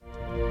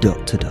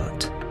Dot to Dot,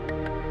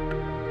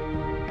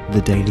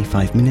 the daily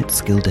 5-minute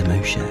skill demo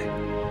show.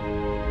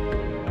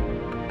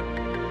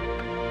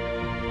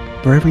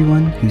 For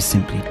everyone who's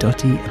simply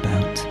dotty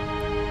about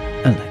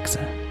Alexa.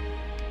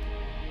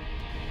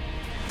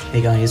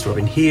 Hey guys,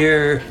 Robin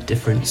here.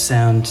 Different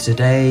sound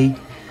today.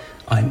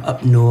 I'm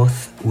up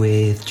north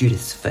with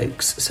Judith's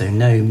folks, so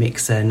no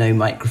mixer, no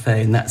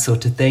microphone, that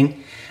sort of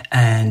thing.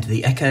 And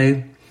the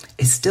Echo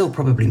is still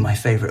probably my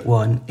favourite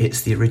one.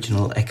 It's the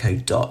original Echo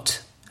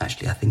Dot.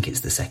 Actually, I think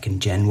it's the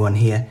second gen one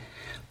here.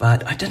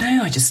 But I don't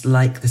know, I just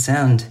like the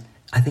sound.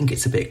 I think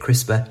it's a bit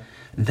crisper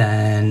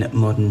than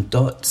modern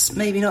Dots.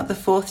 Maybe not the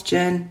 4th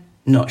gen,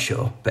 not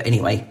sure. But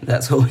anyway,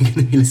 that's what we're going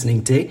to be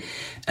listening to.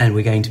 And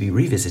we're going to be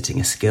revisiting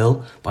a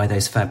skill by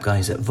those fab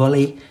guys at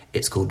Volley.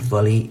 It's called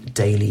Volley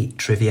Daily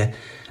Trivia.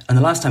 And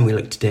the last time we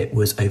looked at it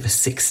was over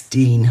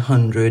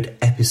 1,600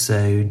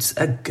 episodes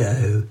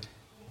ago.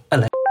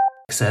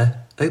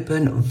 Alexa,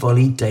 open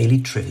Volley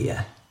Daily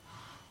Trivia.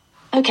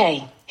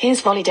 Okay, here's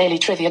Volley Daily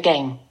Trivia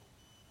game.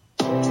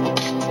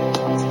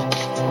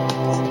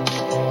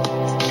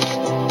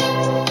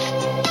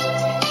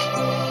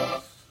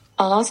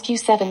 I'll ask you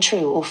 7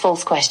 true or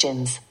false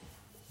questions.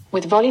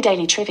 With Volley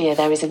Daily Trivia,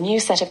 there is a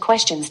new set of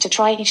questions to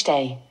try each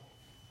day.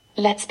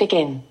 Let's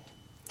begin.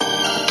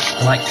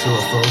 I like true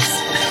or false.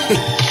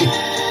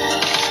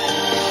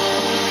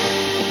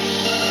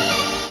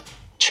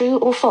 True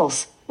or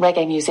false,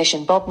 reggae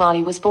musician Bob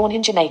Marley was born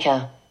in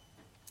Jamaica.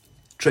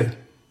 True.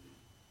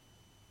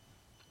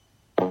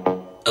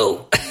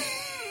 Oh.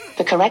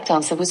 The correct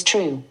answer was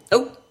true.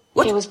 Oh,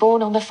 what? He was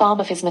born on the farm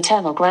of his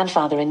maternal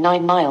grandfather in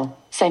 9 Mile,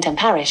 St. Anne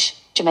Parish,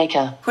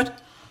 Jamaica. What?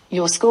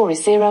 Your score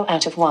is 0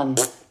 out of 1.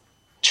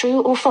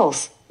 True or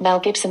false,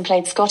 Mel Gibson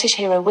played Scottish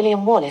hero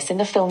William Wallace in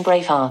the film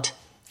Braveheart.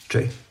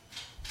 True.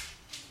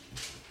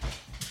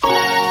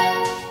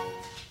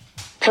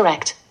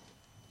 Correct.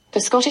 The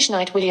Scottish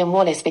knight William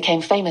Wallace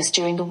became famous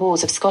during the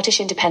Wars of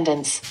Scottish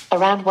Independence,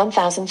 around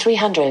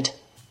 1300.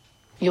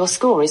 Your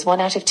score is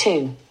 1 out of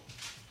 2.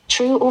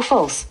 True or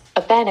false,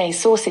 a Béarnais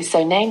sauce is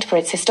so named for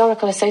its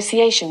historical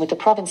association with the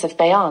province of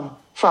Béarn,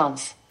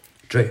 France.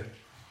 True.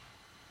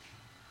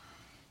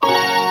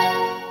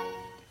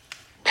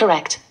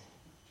 Correct.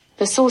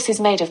 The sauce is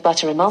made of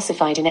butter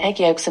emulsified in egg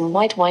yolks and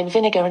white wine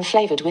vinegar and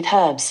flavoured with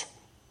herbs.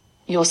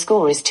 Your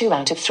score is 2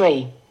 out of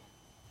 3.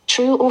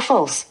 True or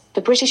false,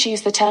 the British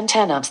use the term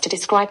turn-ups to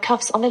describe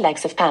cuffs on the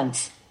legs of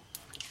pants.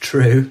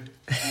 True.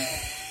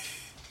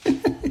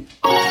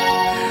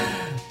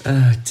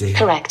 Oh dear.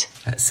 Correct.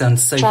 That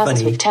sounds so Trousers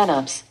funny. with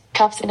turn-ups,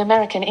 cuffs in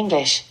American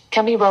English,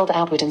 can be rolled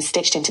outward and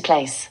stitched into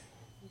place.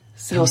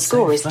 Your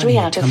score is 3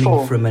 out of 4.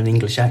 Coming from an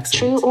English accent.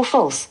 True or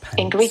false, Pants.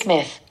 in Greek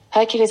myth,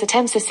 Hercules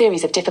attempts a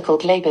series of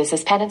difficult labours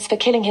as penance for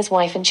killing his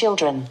wife and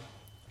children.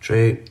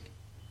 True.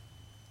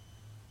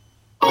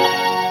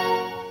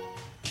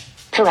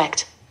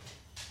 Correct.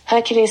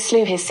 Hercules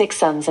slew his 6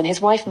 sons and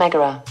his wife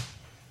Megara.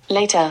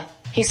 Later,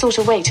 he sought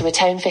a way to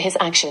atone for his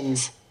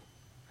actions.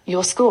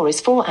 Your score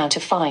is 4 out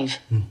of 5.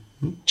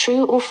 Mm-hmm.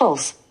 True or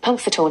false,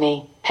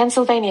 Punxsutawney,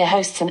 Pennsylvania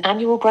hosts an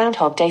annual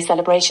Groundhog Day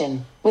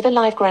celebration, with a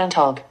live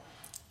groundhog.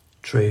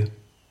 True.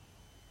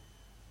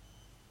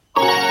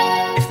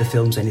 If the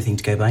film's anything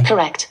to go by.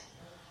 Correct.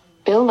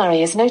 Bill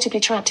Murray is notably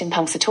trapped in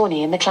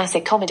Punxsutawney in the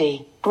classic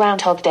comedy,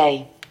 Groundhog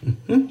Day.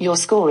 Mm-hmm. Your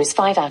score is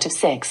 5 out of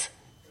 6.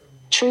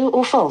 True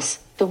or false,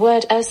 the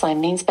word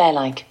ursine means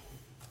bear-like.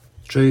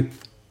 True.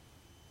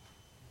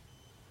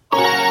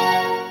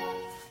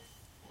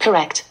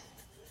 Correct.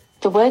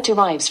 The word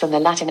derives from the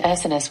Latin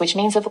ursinus, which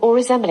means of or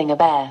resembling a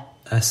bear.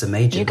 Ursa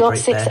Major. You got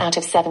 6 out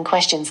of 7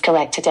 questions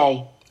correct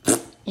today.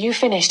 You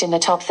finished in the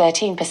top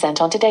 13%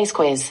 on today's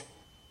quiz.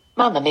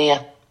 Mamma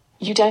mia.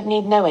 You don't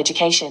need no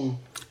education.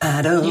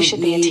 I don't You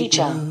should be a need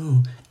teacher.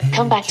 no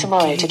Come back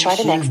tomorrow to try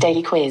the next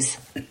daily quiz.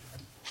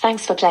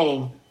 Thanks for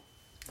playing.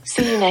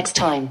 See you next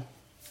time.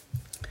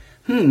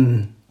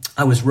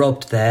 I was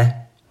robbed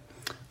there.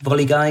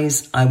 Volley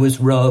guys, I was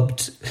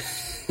robbed.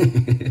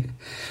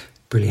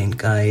 Brilliant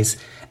guys.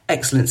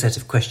 Excellent set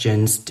of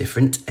questions,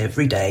 different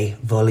every day.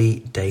 Volley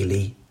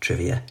Daily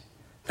Trivia.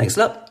 Thanks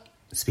a lot.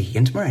 Speak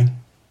again tomorrow.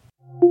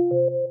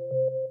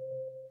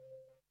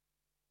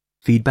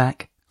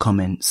 Feedback,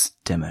 comments,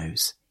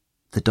 demos.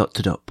 The Dot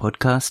to Dot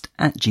podcast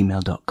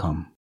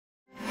 @gmail.com.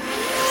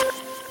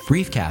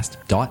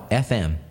 Briefcast.fm